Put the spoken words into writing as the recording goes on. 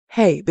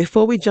Hey,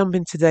 before we jump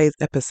into today's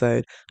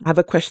episode, I have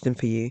a question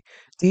for you.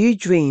 Do you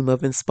dream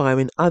of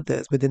inspiring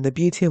others within the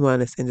beauty and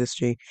wellness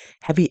industry?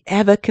 Have you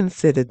ever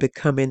considered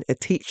becoming a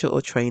teacher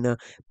or trainer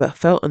but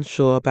felt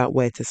unsure about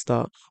where to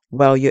start?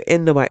 Well, you're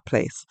in the right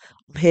place.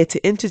 I'm here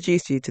to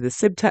introduce you to the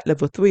CIBTAC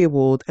Level 3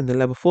 Award and the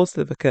Level 4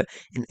 Certificate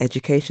in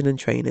Education and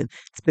Training,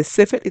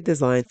 specifically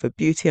designed for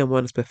beauty and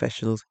wellness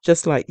professionals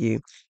just like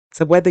you.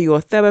 So, whether you're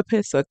a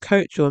therapist, a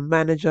coach, or a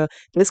manager,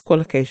 this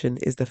qualification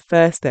is the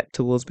first step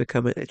towards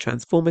becoming a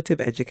transformative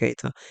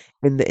educator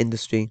in the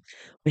industry.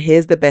 But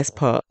here's the best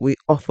part: we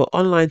offer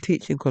online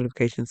teaching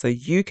qualifications so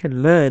you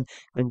can learn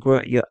and grow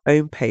at your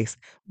own pace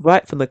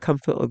right from the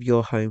comfort of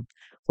your home.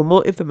 For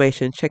more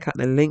information, check out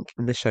the link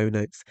in the show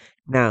notes.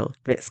 Now,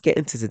 let's get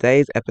into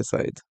today's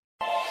episode.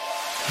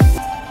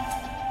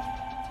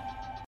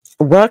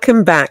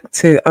 Welcome back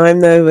to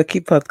I'm No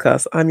Rookie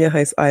podcast. I'm your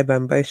host,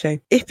 Iban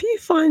Boshe. If you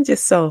find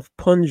yourself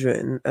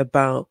pondering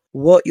about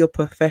what your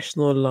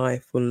professional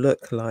life will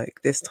look like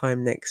this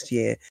time next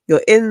year,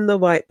 you're in the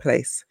right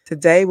place.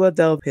 Today, we'll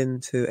delve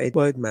into a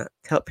roadmap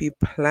to help you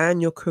plan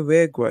your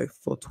career growth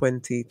for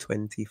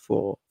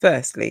 2024.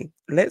 Firstly,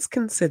 let's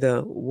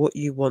consider what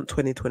you want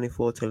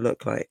 2024 to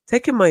look like.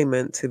 Take a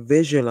moment to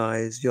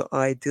visualize your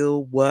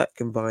ideal work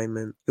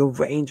environment, your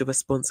range of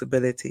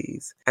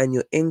responsibilities, and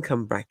your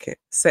income bracket.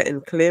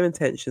 Setting clear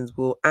intentions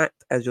will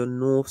act as your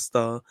North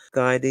Star,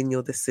 guiding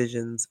your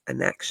decisions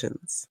and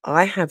actions.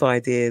 I have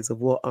ideas of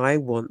what I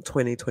want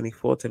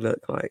 2024 to look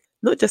like,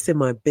 not just in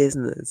my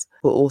business,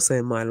 but also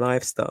in my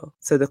lifestyle.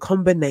 So the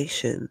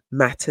combination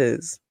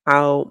matters.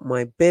 How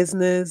my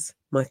business,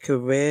 my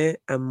career,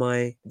 and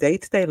my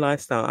day-to-day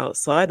lifestyle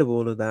outside of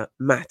all of that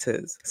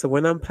matters. So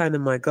when I'm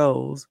planning my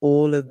goals,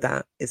 all of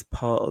that is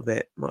part of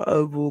it. My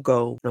overall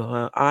goal of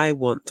how I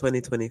want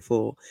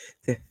 2024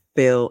 to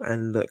feel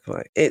and look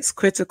like. It's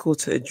critical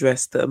to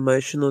address the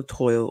emotional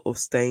toil of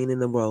staying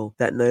in a role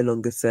that no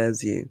longer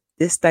serves you.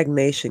 This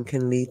stagnation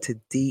can lead to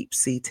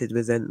deep-seated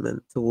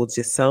resentment towards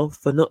yourself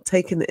for not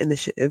taking the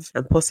initiative,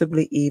 and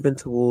possibly even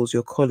towards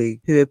your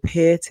colleague who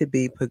appear to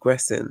be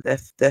progressing.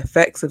 The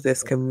effects of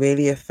this can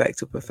really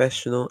affect your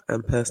professional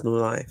and personal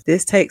life.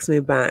 This takes me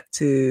back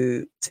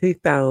to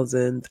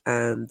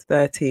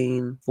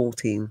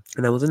 2013-14,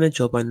 and I was in a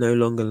job I no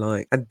longer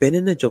liked. I'd been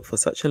in a job for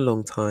such a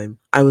long time.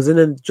 I was in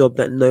a job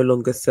that no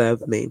longer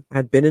served me.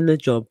 I'd been in a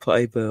job for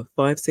over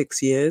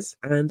 5-6 years,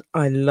 and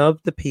I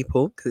loved the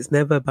people, because it's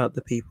never about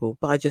the people,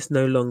 but I just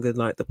no longer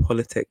like the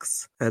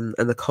politics and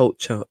the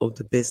culture of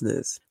the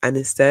business. And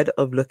instead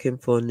of looking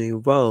for a new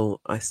role,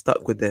 I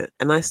stuck with it.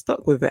 And I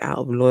stuck with it out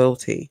of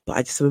loyalty. But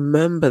I just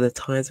remember the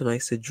times when I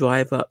used to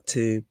drive up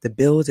to the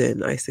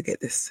building, I used to get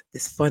this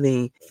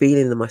funny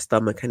feeling in my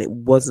stomach, and it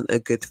wasn't a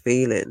good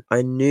feeling.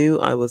 I knew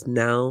I was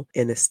now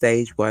in a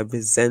stage where I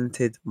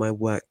resented my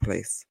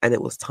workplace, and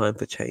it was time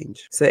for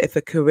change. So if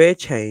a career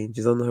change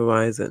is on the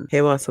horizon,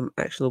 here are some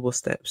actionable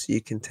steps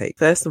you can take.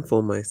 First and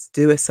foremost,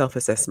 do a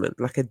self-assessment,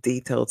 like a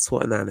detailed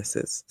SWOT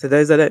analysis. So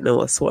those that don't know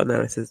what a SWOT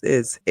analysis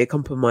is, it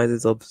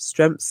comprises of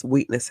strengths,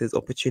 weaknesses,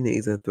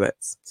 opportunities, and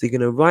threats. So you're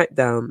going to write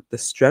down the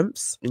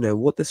strengths,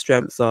 what the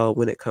strengths are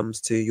when it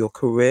comes to your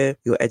career,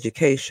 your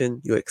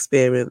education, your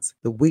experience,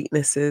 the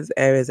weaknesses,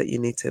 areas that you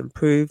need to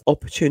improve,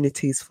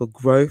 opportunities for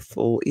growth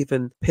or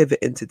even pivot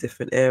into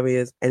different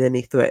areas, and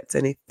any threats,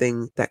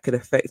 anything that could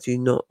affect you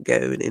not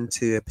going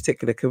into a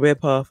particular career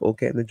path or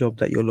getting the job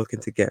that you're looking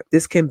to get.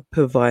 This can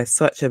provide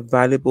such a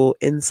valuable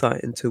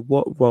insight into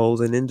what roles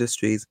and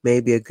industries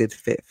may be a good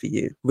fit for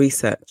you.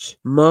 Research.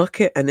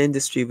 Market and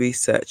industry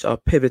research are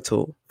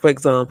pivotal. For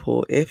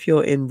example, if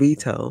you're in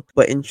retail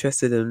but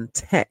interested in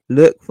tech,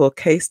 look for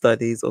case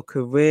studies or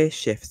career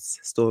shifts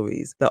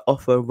stories that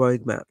offer a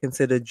roadmap.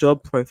 Consider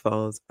job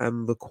profiles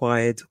and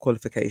required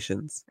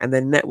qualifications. And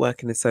then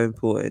networking is so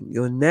important.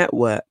 Your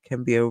network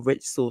can be a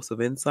rich source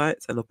of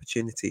insights and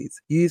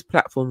opportunities. Use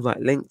platforms like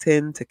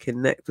LinkedIn to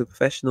connect with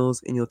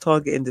professionals in your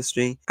target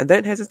industry, and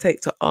don't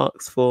hesitate to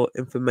ask for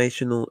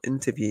informational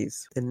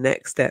interviews. The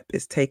next step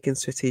is taking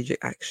strategic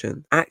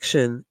action.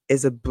 Action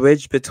is a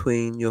bridge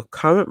between your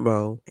current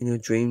role and your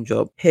dream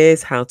job.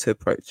 Here's how to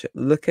approach it.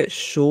 Look at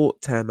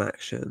short-term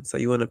action. So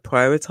you want to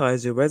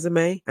prioritize your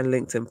resume and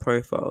LinkedIn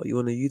profile. You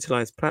want to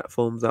utilize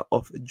platforms that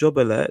offer job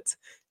alerts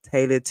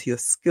tailored to your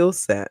skill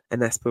set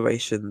and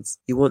aspirations.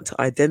 You want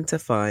to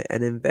identify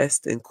and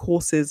invest in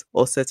courses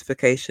or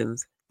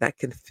certifications that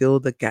can fill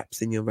the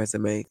gaps in your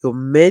resume. Your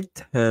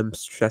midterm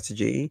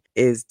strategy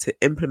is to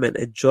implement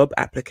a job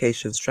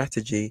application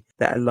strategy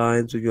that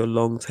aligns with your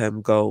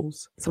long-term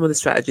goals. Some of the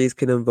strategies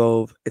can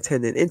involve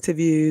attending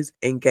interviews,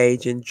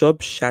 engage in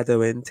job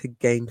shadowing to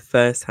gain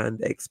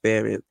first-hand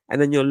experience. And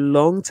then your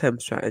long-term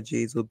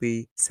strategies will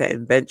be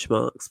setting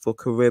benchmarks for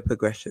career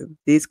progression.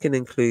 These can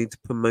include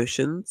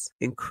promotions,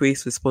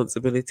 increased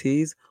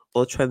responsibilities,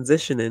 or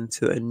transitioning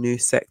to a new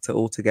sector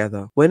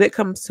altogether. When it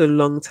comes to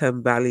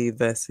long-term value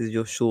versus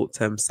your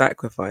short-term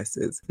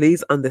sacrifices,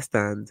 please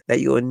understand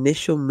that your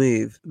initial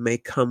move may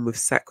come with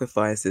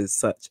sacrifices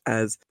such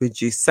as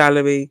reduced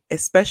salary,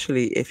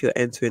 especially if you're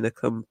entering a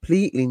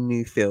completely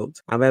new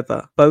field.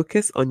 However,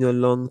 focus on your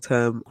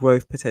long-term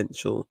growth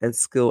potential and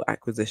skill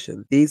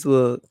acquisition. These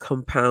will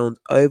compound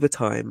over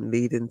time,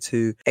 leading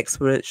to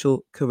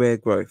exponential career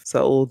growth.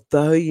 So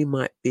although you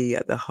might be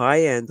at the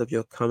high end of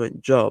your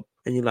current job,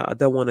 and you're like, I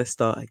don't want to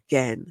start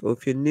again. Or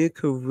if your new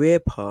career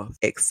path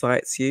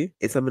excites you,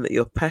 it's something that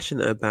you're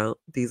passionate about,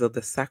 these are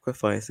the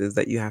sacrifices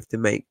that you have to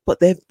make. But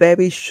they're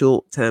very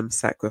short-term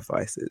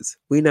sacrifices.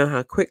 We know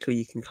how quickly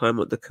you can climb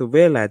up the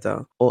career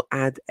ladder or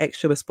add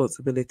extra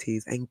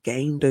responsibilities and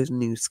gain those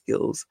new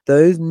skills.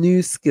 Those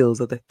new skills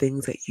are the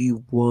things that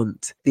you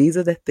want. These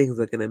are the things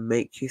that are going to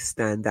make you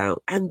stand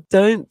out. And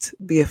don't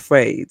be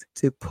afraid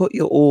to put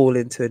your all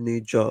into a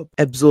new job.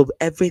 Absorb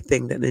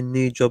everything that the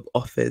new job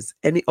offers.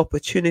 Any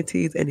opportunity,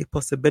 any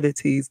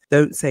possibilities,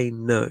 don't say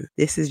no.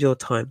 This is your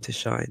time to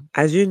shine.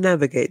 As you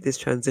navigate this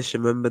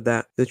transition, remember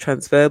that your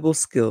transferable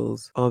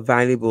skills are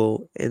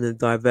valuable in a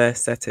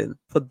diverse setting.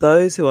 For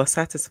those who are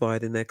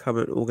satisfied in their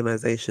current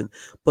organization,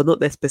 but not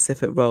their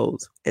specific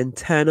roles,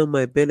 internal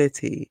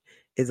mobility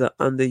is an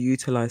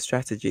underutilized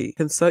strategy.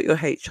 Consult your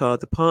HR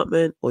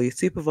department or your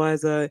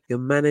supervisor, your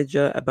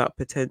manager about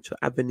potential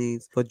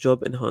avenues for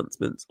job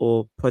enhancements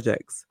or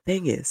projects.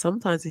 Thing is,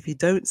 sometimes if you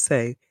don't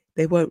say,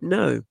 they won't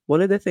know.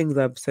 One of the things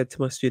I've said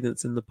to my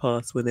students in the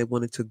past when they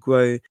wanted to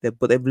grow,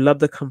 but they've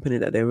loved the company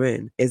that they're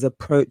in, is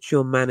approach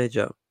your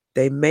manager.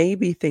 There may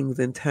be things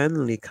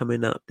internally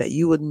coming up that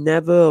you would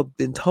never have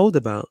been told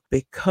about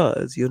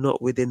because you're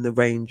not within the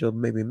range of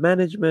maybe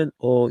management,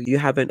 or you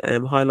haven't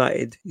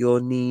highlighted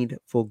your need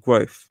for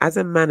growth. As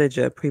a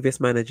manager, previous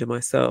manager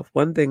myself,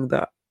 one thing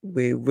that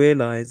we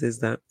realize is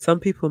that some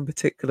people in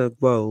particular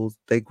roles,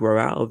 they grow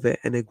out of it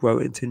and they grow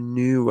into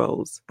new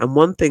roles. And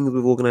one thing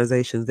with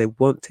organizations, they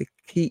want to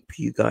keep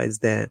you guys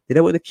there. They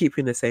don't want to keep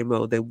you in the same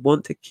role. They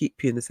want to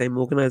keep you in the same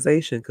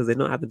organization because they're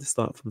not having to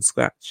start from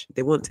scratch.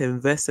 They want to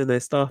invest in their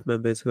staff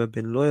members who have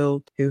been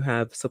loyal, who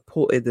have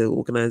supported the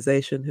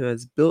organization, who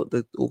has built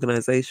the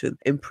organization,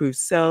 improved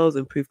sales,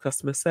 improved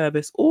customer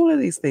service, all of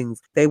these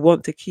things. They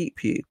want to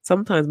keep you.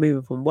 Sometimes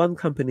moving from one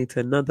company to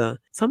another,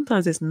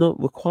 sometimes it's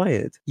not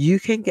required. You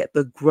can get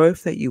the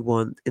growth that you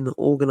want in the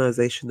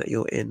organization that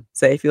you're in.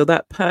 So if you're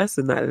that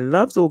person that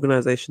loves the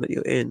organization that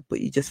you're in,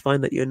 but you just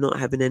find that you're not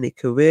having any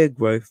career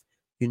growth,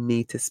 you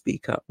need to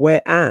speak up.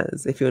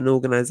 Whereas if you're an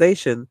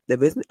organization,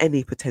 there isn't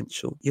any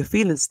potential. You're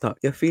feeling stuck.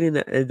 You're feeling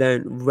that they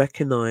don't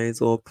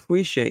recognize or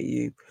appreciate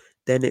you.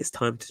 Then it's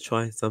time to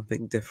try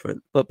something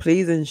different. But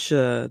please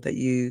ensure that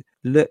you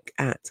look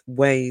at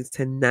ways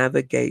to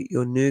navigate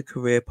your new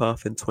career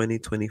path in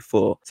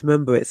 2024. So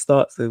remember, it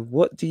starts with,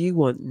 what do you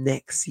want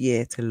next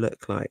year to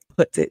look like?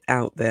 Put it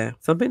out there.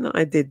 Something that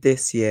I did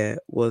this year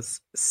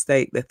was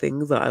state the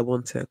things that I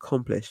want to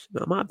accomplish.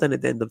 I might have done it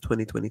at the end of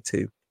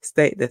 2022.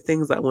 State the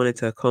things that I wanted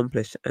to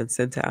accomplish and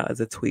sent it out as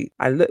a tweet.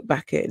 I look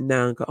back at it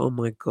now and go, oh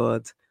my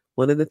God.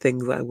 One of the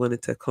things that I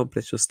wanted to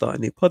accomplish was start a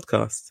new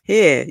podcast.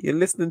 Here, you're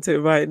listening to it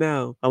right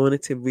now. I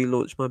wanted to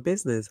relaunch my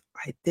business.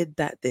 I did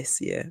that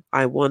this year.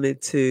 I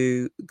wanted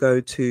to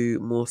go to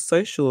more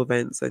social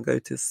events and go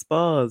to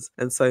spas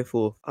and so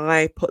forth.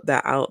 I put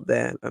that out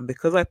there. And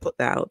because I put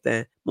that out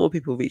there, more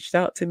people reached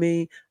out to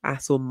me. I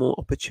saw more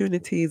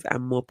opportunities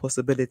and more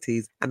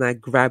possibilities, and I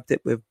grabbed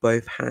it with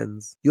both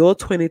hands. Your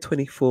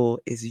 2024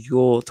 is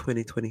your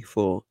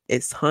 2024.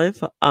 It's time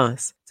for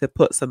us to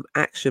put some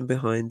action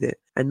behind it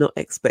and not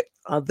expect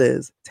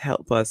others to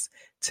help us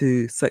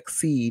to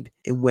succeed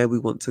in where we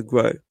want to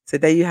grow. So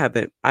there you have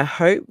it. I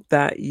hope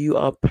that you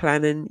are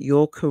planning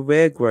your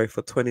career growth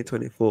for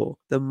 2024.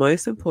 The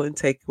most important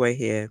takeaway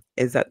here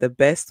is that the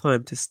best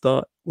time to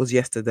start was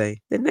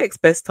yesterday. The next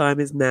best time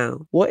is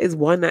now. What is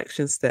one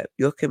action step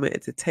you're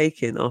committed to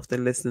taking after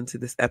listening to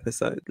this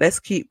episode? Let's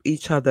keep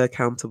each other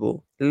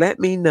accountable. Let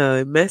me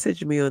know.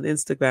 Message me on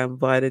Instagram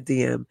via the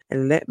DM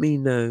and let me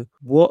know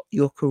what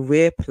your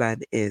career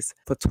plan is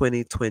for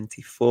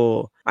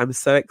 2024. I'm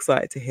so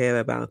excited to hear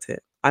about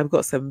it. I've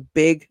got some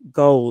big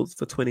goals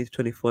for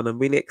 2024 and I'm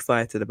really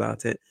excited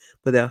about it,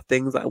 but there are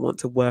things that I want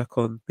to work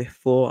on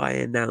before I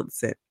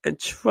announce it. And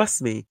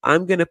trust me,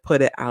 I'm going to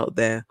put it out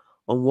there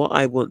on what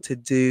I want to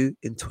do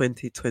in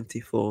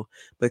 2024,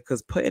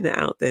 because putting it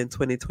out there in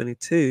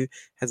 2022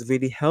 has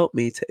really helped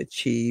me to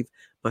achieve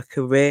my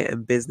career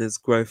and business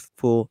growth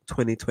for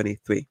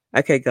 2023.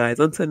 Okay, guys,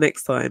 until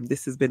next time,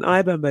 this has been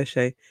I,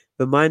 Bamboshe,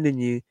 reminding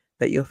you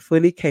that you're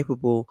fully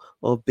capable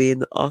of being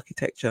the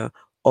architecture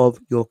of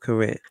your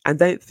career. And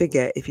don't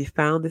forget, if you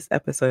found this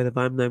episode of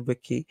I'm No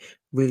Ricky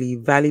really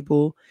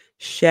valuable,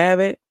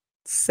 share it,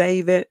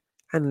 save it,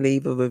 and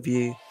leave a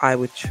review. I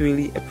would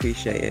truly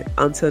appreciate it.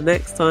 Until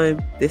next time,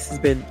 this has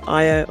been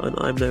Io on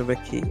I'm No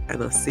Ricky,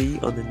 and I'll see you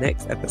on the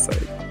next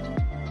episode.